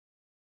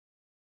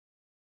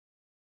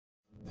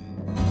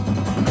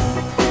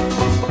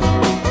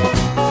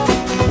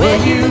Where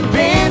you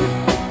been?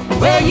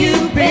 Where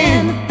you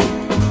been?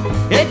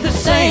 It's the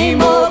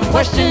same old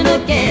question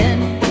again.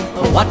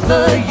 What's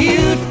the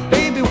use?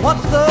 Baby,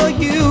 what's the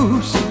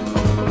use?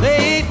 They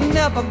ain't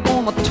never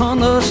gonna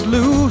turn us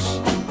loose.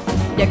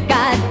 You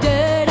got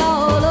dirt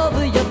all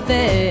over your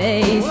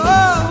face.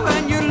 Whoa,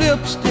 and your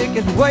lipstick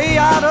is way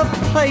out of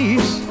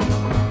place.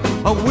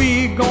 Are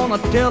we gonna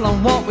tell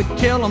them what we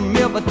tell them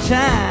every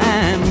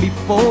time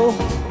before?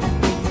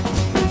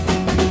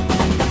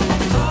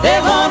 They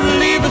want to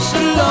leave us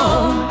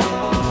alone.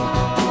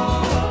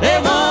 They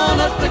want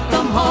us to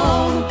come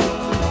home.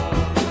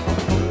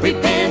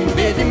 We've been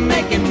busy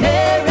making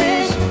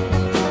berries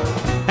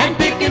and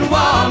picking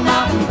wild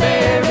mountain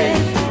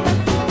berries.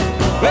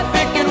 We're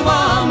picking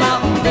wild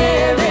mountain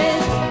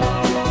berries.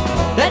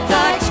 That's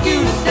our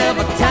excuse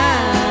every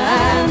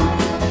time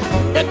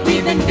that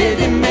we've been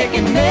busy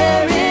making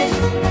berries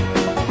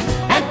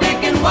and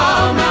picking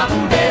wild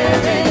mountain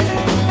berries.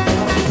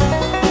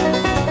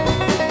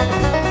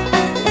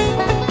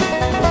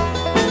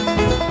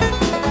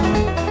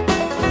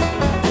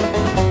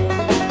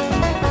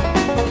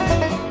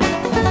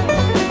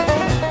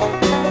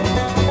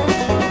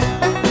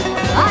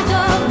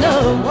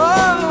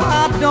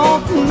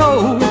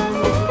 Know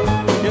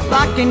if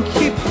I can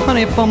keep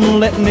honey from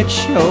letting it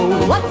show.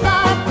 What's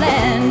our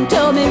plan?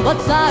 Tell me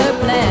what's our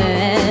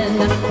plan?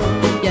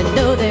 You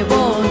know they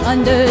won't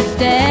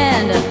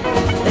understand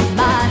that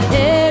my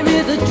hair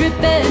is a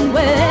dripping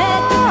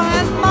wet,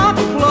 And my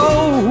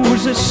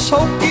clothes are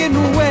soaking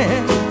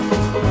wet.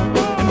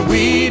 and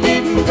we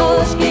didn't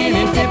go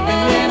skinny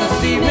dipping in a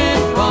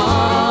cement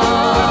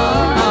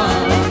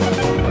pond.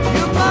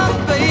 You're my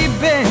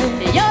baby.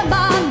 You're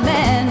my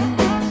man.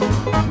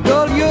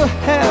 Girl, your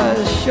hair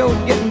is sure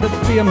getting to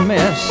be a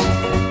mess.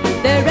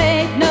 There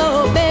ain't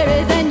no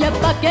berries in your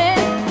bucket.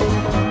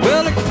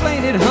 Well,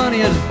 explain it,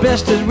 honey, as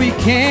best as we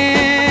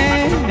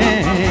can.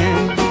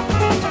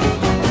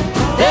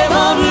 They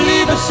won't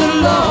leave us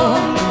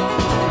alone.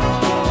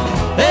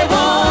 They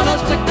want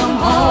us to come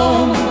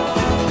home.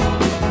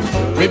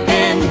 We've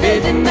been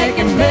busy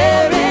making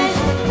berries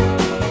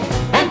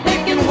and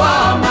picking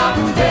wild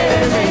mountain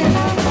berries.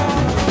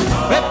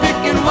 We're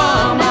picking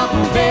wild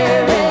mountain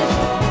berries.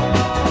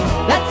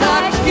 That's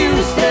our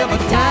excuse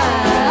every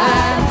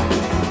time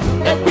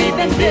that we've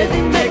been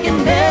busy making